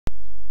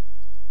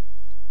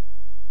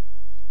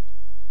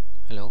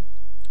Hello,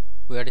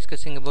 we are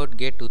discussing about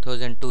GATE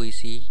 2002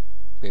 ECE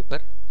paper,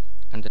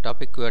 and the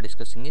topic we are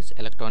discussing is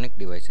electronic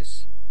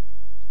devices.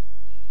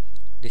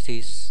 This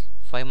is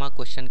 5-mark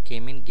question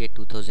came in GATE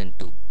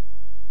 2002.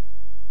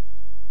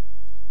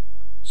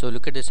 So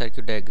look at the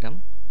circuit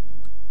diagram.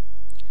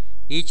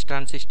 Each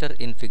transistor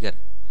in figure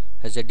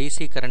has a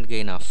DC current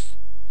gain of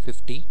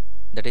 50,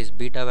 that is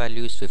beta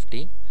value is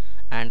 50,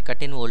 and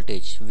cut-in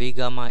voltage V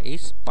gamma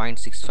is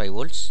 0.65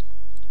 volts.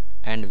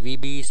 And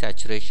VBE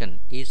saturation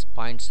is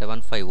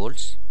 0.75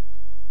 volts.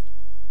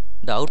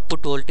 The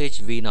output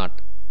voltage V0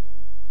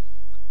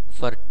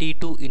 for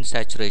T2 in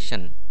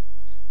saturation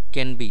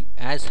can be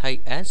as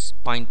high as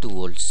 0.2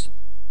 volts.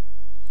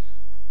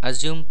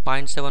 Assume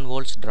 0.7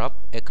 volts drop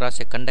across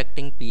a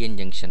conducting PN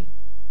junction.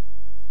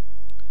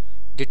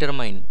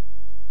 Determine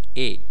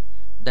A.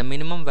 The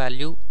minimum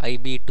value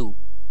IB2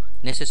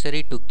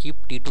 necessary to keep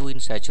T2 in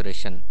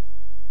saturation.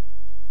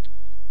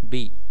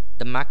 B.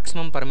 The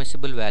maximum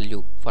permissible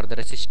value for the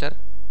resistor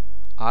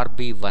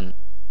RB1.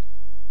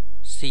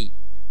 C.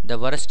 The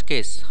worst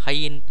case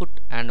high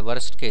input and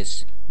worst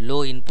case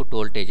low input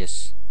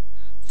voltages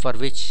for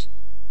which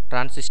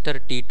transistor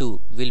T2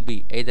 will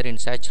be either in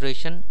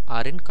saturation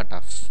or in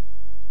cutoff.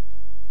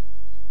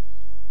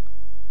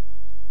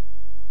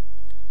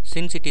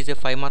 Since it is a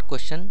 5-mark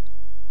question,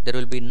 there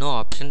will be no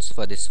options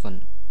for this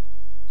one,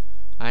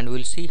 and we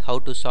will see how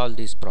to solve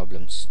these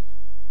problems.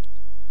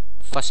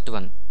 First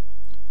one,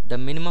 the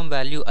minimum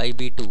value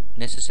IB2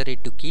 necessary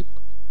to keep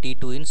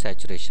T2 in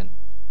saturation.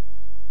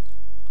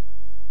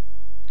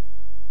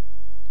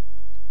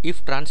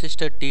 If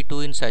transistor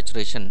T2 in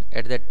saturation,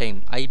 at that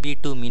time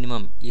IB2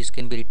 minimum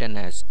can be written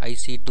as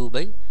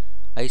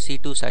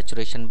IC2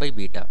 saturation by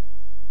beta.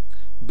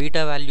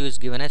 Beta value is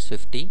given as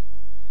 50,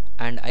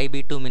 and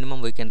IB2 minimum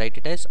we can write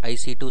it as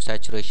IC2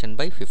 saturation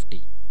by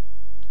 50.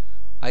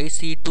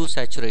 IC2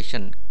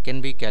 saturation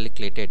can be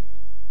calculated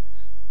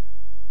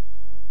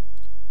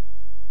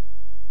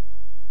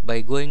by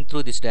going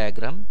through this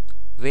diagram,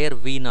 where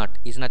V0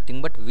 is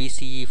nothing but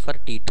VCE for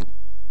T2.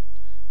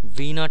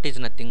 V0 is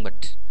nothing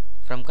but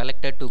from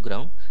collector to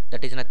ground,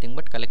 that is nothing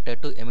but collector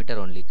to emitter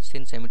only,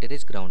 since emitter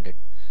is grounded.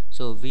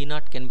 So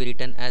V0 can be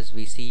written as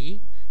VCE.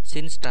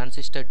 Since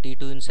transistor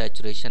T2 in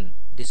saturation,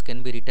 this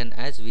can be written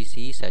as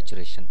VCE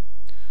saturation.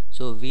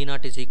 So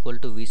V0 is equal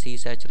to VCE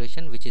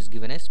saturation, which is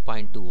given as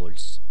 0.2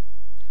 volts.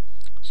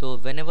 So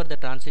whenever the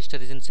transistor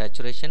is in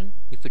saturation,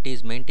 if it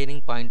is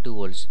maintaining 0.2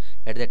 volts,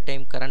 at that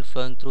time current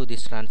flowing through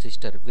this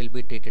transistor will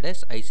be treated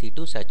as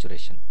IC2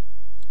 saturation.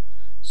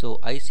 So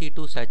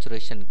IC2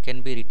 saturation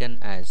can be written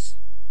as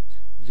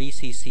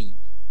VCC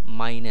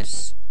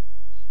minus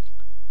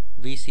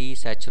VCE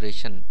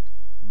saturation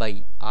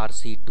by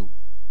RC2,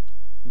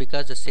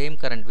 because the same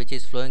current which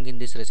is flowing in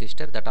this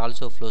resistor, that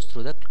also flows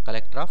through the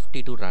collector of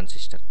T2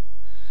 transistor.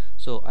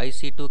 So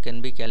IC2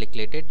 can be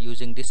calculated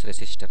using this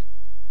resistor.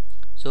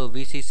 So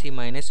VCC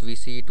minus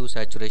VCE2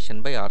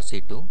 saturation by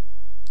RC2.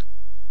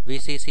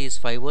 VCC is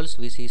 5 volts,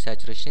 VCE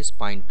saturation is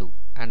 0.2,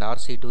 and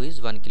RC2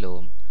 is 1 kilo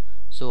ohm.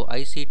 So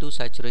IC2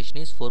 saturation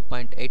is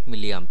 4.8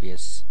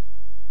 milliamperes.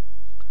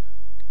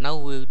 Now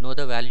we know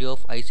the value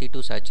of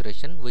IC2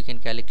 saturation. We can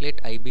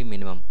calculate IB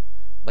minimum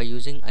by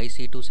using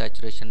IC2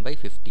 saturation by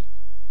 50.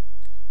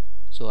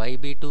 So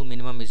IB2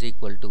 minimum is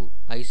equal to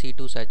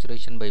IC2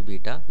 saturation by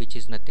beta, which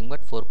is nothing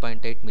but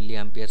 4.8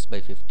 milliamperes by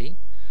 50.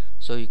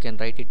 So you can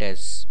write it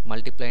as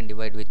multiply and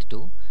divide with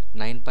 2,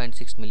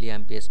 9.6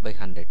 milliamperes by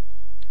 100.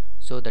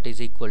 So that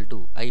is equal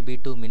to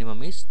IB2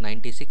 minimum is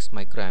 96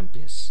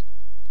 microamperes.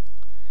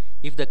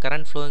 If the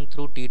current flowing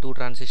through T2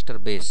 transistor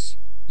base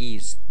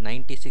is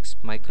 96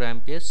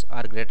 microamperes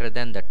or greater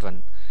than that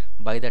one,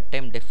 by that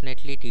time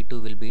definitely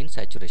T2 will be in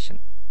saturation.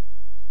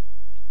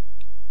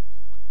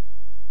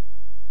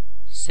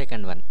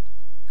 Second one,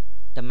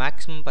 the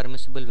maximum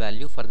permissible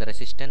value for the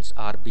resistance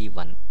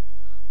RB1.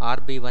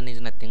 RB1 is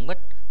nothing but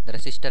the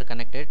resistor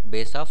connected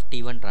base of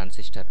T1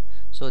 transistor.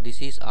 So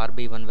this is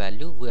RB1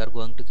 value. We are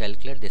going to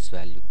calculate this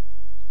value.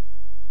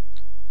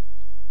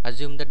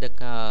 Assume that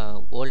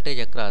the voltage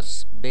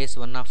across base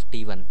 1 of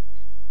T1,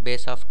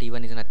 base of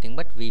T1 is nothing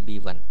but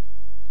VB1.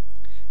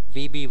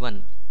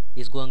 VB1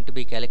 is going to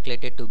be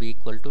calculated to be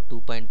equal to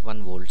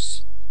 2.1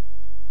 volts.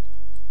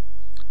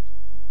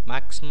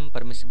 Maximum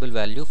permissible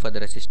value for the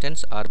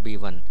resistance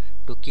RB1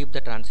 to keep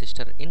the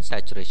transistor in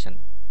saturation,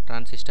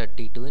 transistor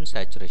T2 in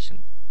saturation.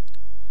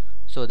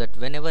 So that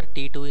whenever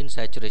T2 in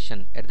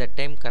saturation, at that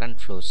time current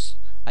flows,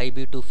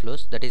 IB2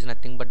 flows, that is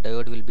nothing but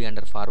diode will be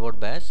under forward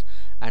bias,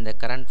 and the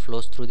current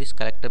flows through this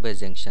collector base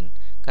junction.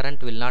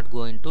 Current will not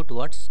go into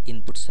towards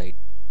input side.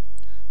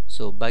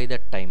 So by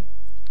that time,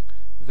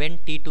 when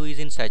T2 is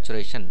in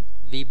saturation,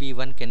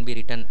 VB1 can be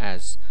written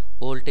as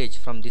voltage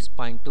from this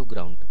point to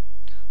ground.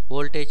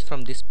 Voltage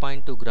from this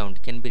point to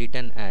ground can be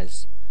written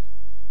as,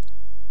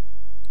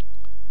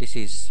 this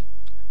is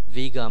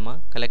V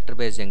gamma collector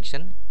base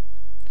junction,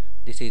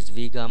 this is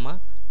V gamma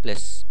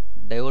plus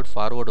diode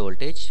forward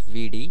voltage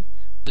VD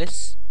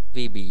plus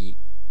VBE.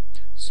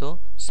 So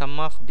sum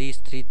of these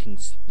three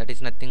things, that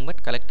is nothing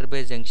but collector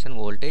base junction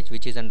voltage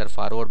which is under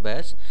forward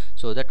bias,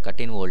 so that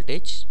cut-in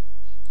voltage,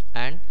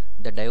 and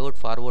the diode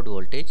forward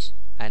voltage,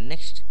 and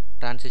next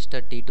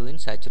transistor T2 in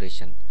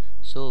saturation.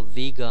 So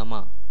V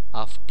gamma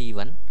of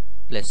T1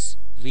 plus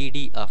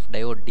Vd of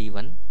diode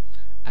D1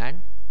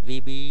 and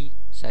Vb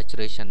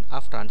saturation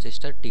of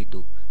transistor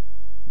T2.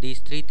 These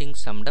three things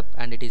summed up,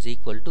 and it is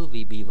equal to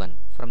Vb1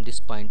 from this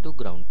point to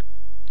ground.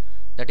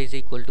 That is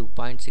equal to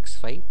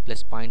 0.65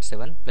 plus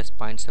 0.7 plus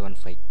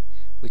 0.75,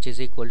 which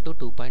is equal to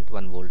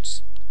 2.1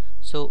 volts.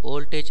 So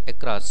voltage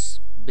across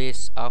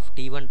base of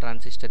T1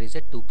 transistor is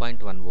at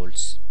 2.1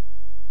 volts,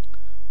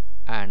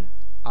 and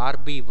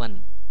RB1,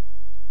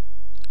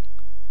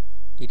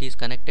 it is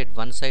connected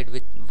one side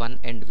with one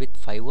end with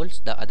 5 volts,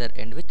 the other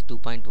end with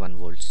 2.1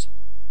 volts.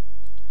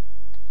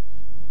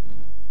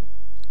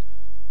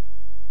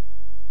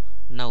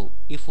 Now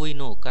if we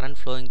know current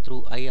flowing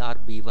through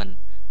IRB1,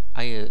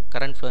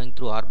 current flowing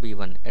through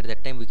RB1, at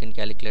that time we can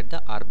calculate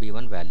the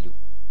RB1 value.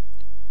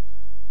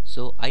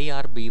 So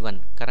IRB1,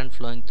 current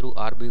flowing through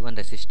RB1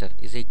 resistor,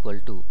 is equal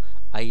to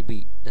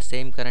IB, the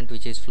same current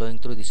which is flowing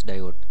through this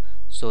diode,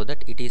 so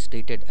that it is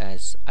treated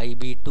as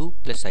IB2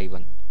 plus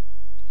I1.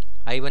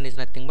 I1 is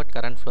nothing but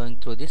current flowing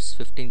through this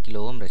 15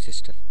 kilo ohm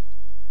resistor.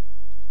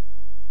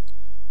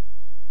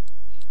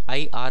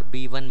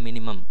 IRB1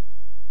 minimum,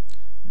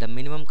 the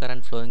minimum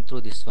current flowing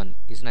through this one,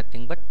 is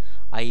nothing but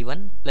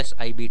I1 plus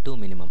IB2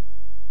 minimum.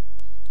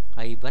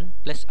 I1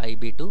 plus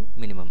IB2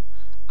 minimum.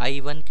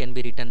 I1 can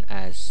be written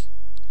as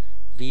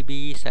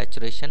VBE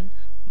saturation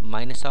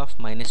minus of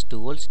minus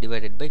 2 volts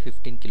divided by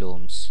 15 kilo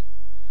ohms.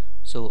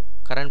 So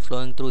current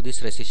flowing through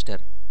this resistor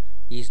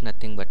is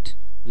nothing but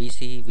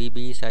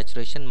VBE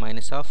saturation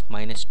minus of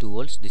minus 2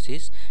 volts, this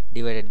is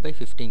divided by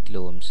 15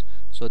 kilo ohms.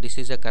 So this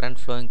is a current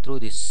flowing through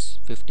this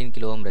 15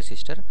 kilo ohm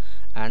resistor,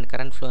 and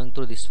current flowing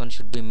through this one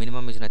should be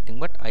minimum is nothing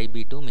but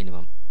IB2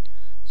 minimum.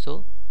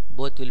 So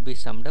both will be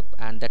summed up,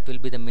 and that will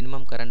be the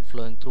minimum current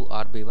flowing through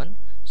RB1,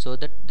 so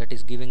that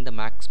is giving the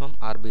maximum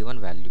RB1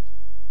 value.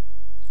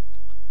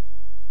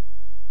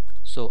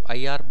 So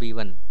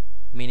IRB1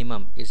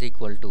 minimum is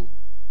equal to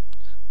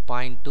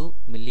 0.2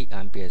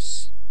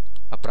 milliamperes,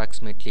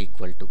 approximately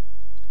equal to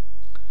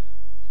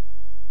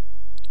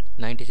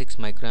 96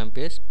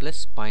 microamperes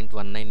plus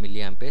 0.19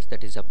 milliamperes,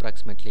 that is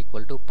approximately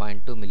equal to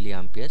 0.2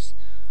 milliamperes.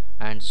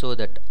 And so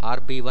that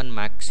RB1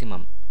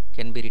 maximum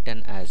can be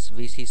written as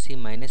VCC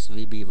minus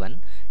VB1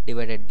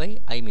 divided by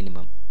I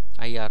minimum,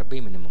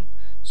 IRB minimum.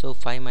 So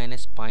 5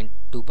 minus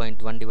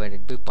 2.1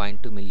 divided by 0.2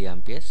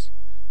 milliamperes,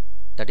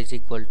 that is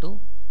equal to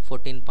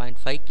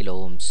 14.5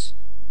 kilo ohms.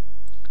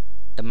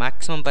 The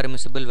maximum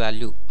permissible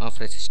value of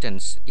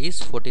resistance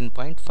is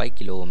 14.5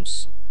 kilo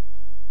ohms.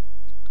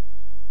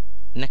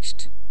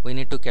 Next, we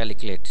need to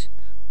calculate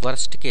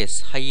worst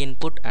case high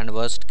input and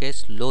worst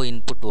case low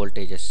input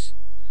voltages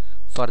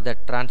for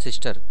that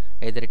transistor,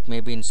 either it may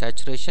be in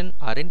saturation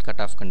or in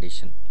cutoff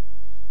condition.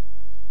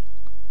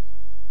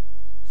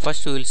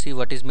 First we will see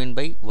what is meant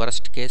by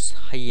worst case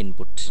high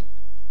input.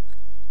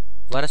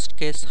 Worst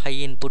case high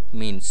input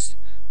means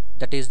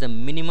that is the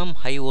minimum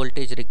high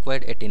voltage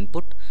required at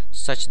input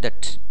such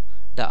that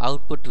the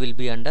output will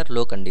be under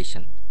low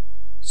condition.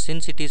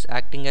 Since it is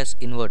acting as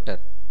inverter,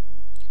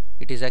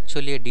 it is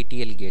actually a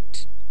DTL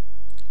gate,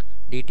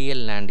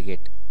 DTL NAND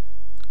gate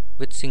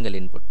with single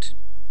input.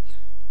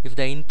 If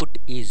the input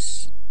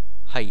is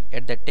high,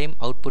 at that time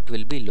output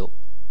will be low.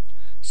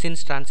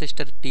 Since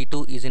transistor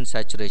T2 is in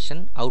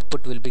saturation,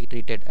 output will be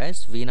treated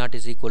as V0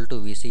 is equal to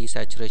VCE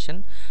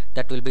saturation,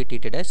 that will be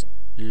treated as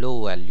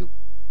low value,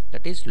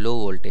 that is low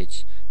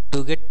voltage.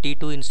 To get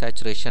T2 in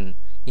saturation,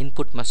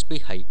 input must be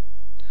high.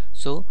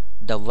 So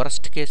the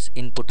worst case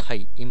input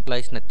high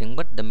implies nothing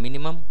but the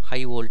minimum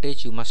high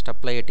voltage you must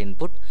apply at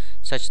input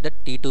such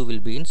that T2 will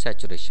be in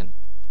saturation,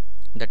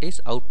 that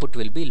is output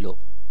will be low.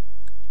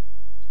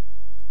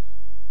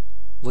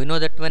 We know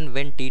that when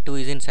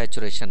T2 is in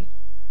saturation,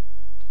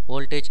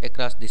 voltage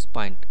across this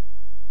point,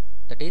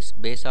 that is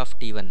base of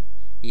T1,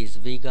 is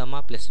V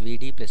gamma plus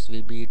Vd plus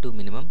VBE2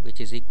 minimum, which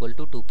is equal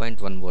to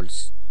 2.1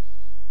 volts.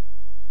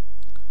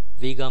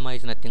 V gamma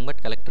is nothing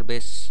but collector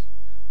base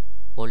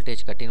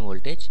voltage, cut-in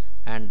voltage,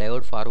 and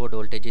diode forward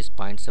voltage is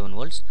 0.7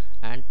 volts,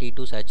 and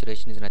T2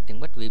 saturation is nothing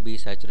but VBE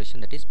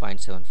saturation, that is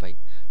 0.75.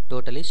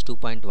 Total is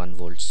 2.1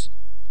 volts.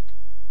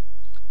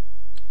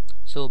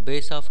 So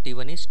base of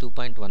T1 is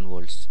 2.1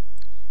 volts.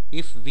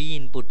 If V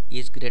input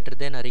is greater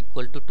than or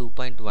equal to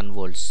 2.1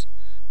 volts,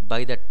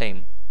 by that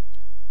time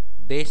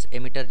base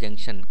emitter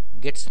junction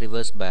gets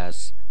reverse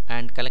bias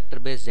and collector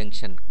base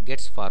junction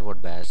gets forward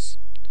bias.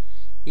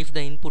 If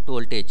the input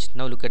voltage,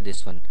 now look at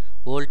this one,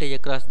 voltage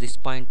across this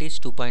point is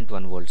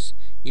 2.1 volts.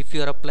 If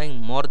you are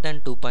applying more than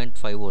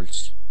 2.5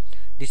 volts,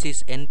 this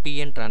is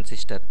NPN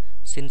transistor.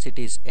 Since it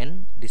is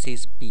N, this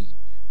is P.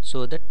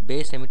 So that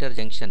base emitter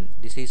junction,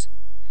 this is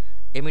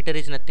emitter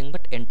is nothing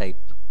but N type.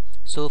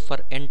 So for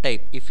N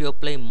type, if you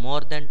apply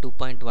more than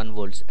 2.1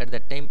 volts, at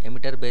that time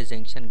emitter base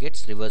junction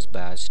gets reverse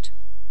biased.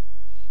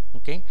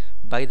 Okay,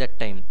 by that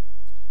time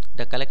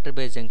the collector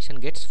base junction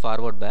gets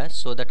forward biased,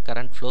 so that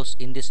current flows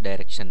in this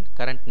direction.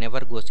 Current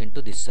never goes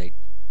into this side.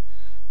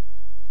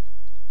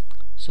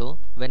 So So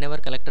whenever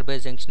collector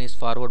base junction is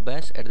forward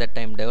bias, at that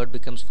time diode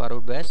becomes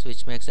forward bias,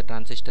 which makes the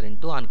transistor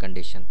into on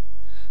condition.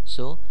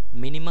 So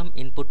minimum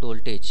input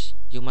voltage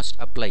you must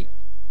apply,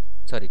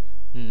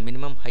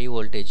 minimum high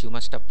voltage you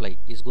must apply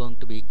is going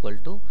to be equal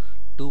to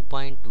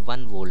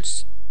 2.1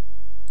 volts,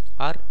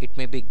 or it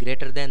may be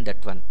greater than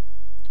that one,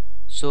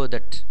 so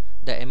that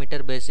the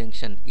emitter base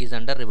junction is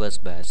under reverse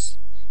bias.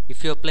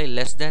 If you apply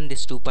less than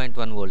this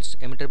 2.1 volts,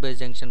 emitter base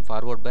junction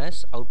forward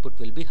bias, output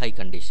will be high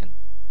condition.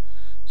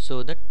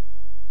 So that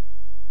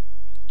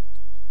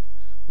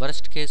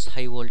worst case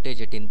high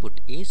voltage at input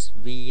is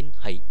V in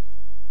high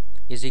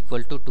is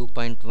equal to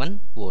 2.1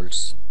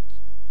 volts.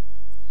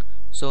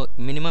 So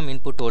minimum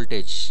input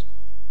voltage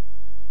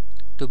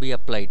to be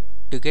applied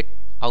to get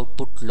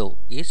output low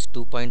is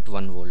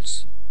 2.1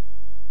 volts,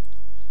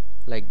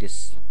 like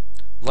this.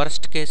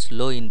 Worst case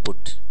low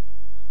input,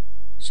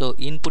 so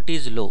input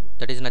is low,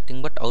 that is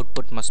nothing but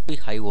output must be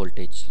high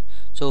voltage.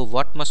 So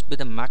what must be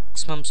the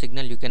maximum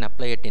signal you can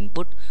apply at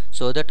input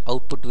so that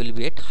output will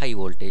be at high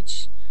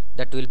voltage?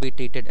 That will be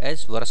treated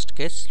as worst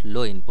case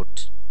low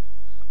input.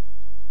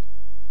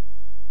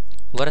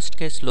 Worst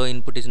case low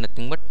input is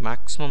nothing but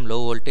maximum low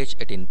voltage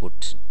at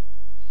input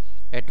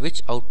at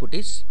which output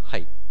is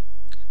high,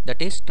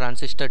 that is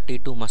transistor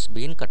T2 must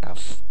be in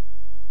cutoff.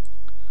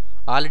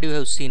 Already we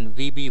have seen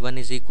VB1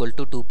 is equal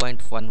to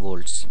 2.1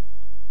 volts,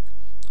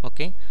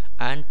 okay,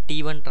 and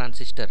T1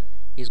 transistor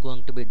is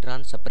going to be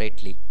drawn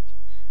separately,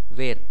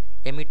 where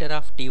emitter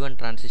of T1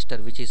 transistor,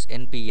 which is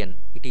NPN,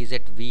 it is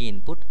at V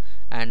input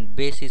and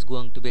base is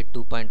going to be at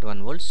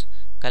 2.1 volts,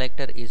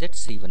 collector is at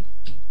C1.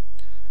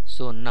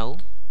 So now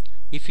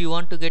if you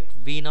want to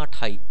get V0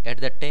 high,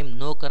 at that time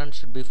no current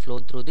should be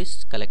flown through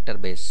this collector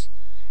base,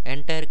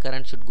 entire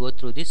current should go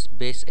through this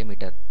base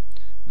emitter.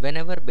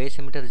 Whenever base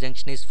emitter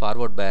junction is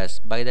forward bias,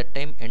 by that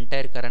time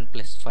entire current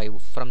plus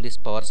 5 from this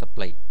power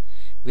supply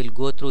will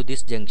go through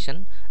this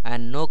junction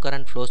and no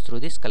current flows through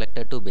this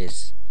collector to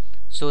base.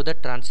 So the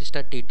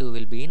transistor T2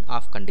 will be in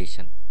off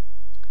condition.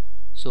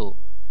 So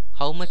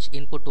how much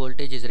input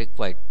voltage is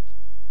required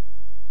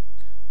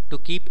to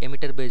keep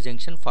emitter base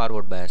junction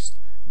forward bias?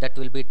 That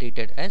will be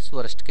treated as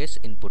worst case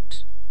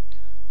input.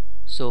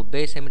 So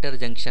base emitter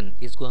junction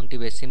is going to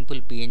be a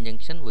simple PN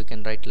junction. We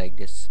can write like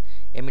this: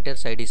 emitter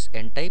side is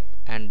N type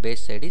and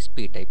base side is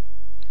P type.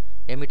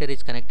 Emitter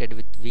is connected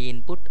with V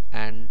input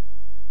and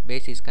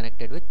base is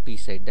connected with P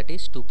side, that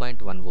is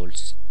 2.1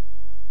 volts.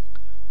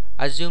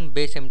 Assume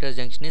base emitter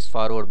junction is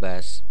forward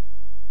bias,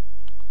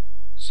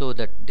 so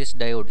that this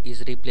diode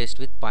is replaced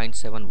with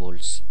 0.7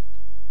 volts.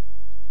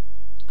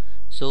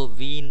 So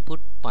V input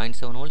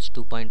 0.7 volts,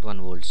 2.1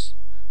 volts.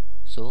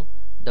 So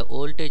the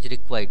voltage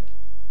required,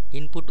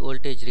 input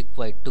voltage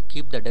required to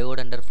keep the diode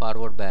under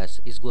forward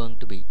bias is going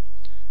to be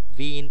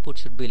V input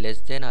should be less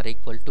than or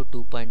equal to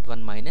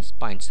 2.1 minus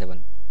 0.7.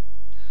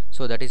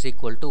 So that is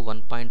equal to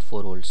 1.4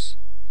 volts.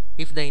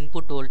 If the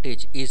input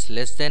voltage is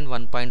less than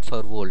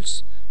 1.4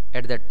 volts,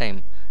 at that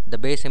time the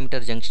base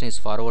emitter junction is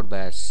forward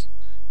bias,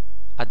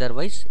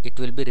 otherwise it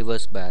will be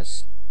reverse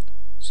bias.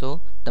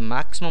 So the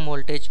maximum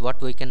voltage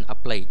what we can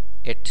apply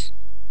at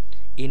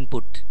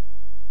input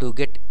to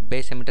get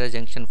base emitter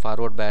junction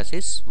forward bias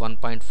is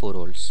 1.4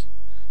 volts.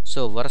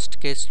 So worst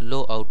case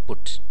low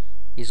output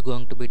is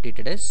going to be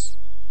treated as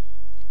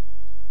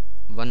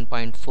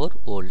 1.4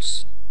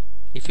 volts.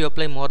 If you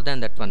apply more than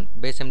that one,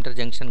 base emitter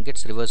junction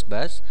gets reverse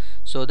bias,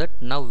 so that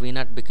now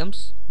V0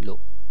 becomes low.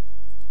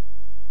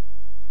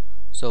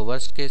 So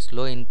worst case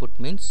low input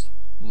means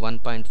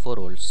 1.4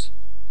 volts.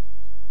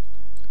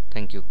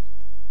 Thank you.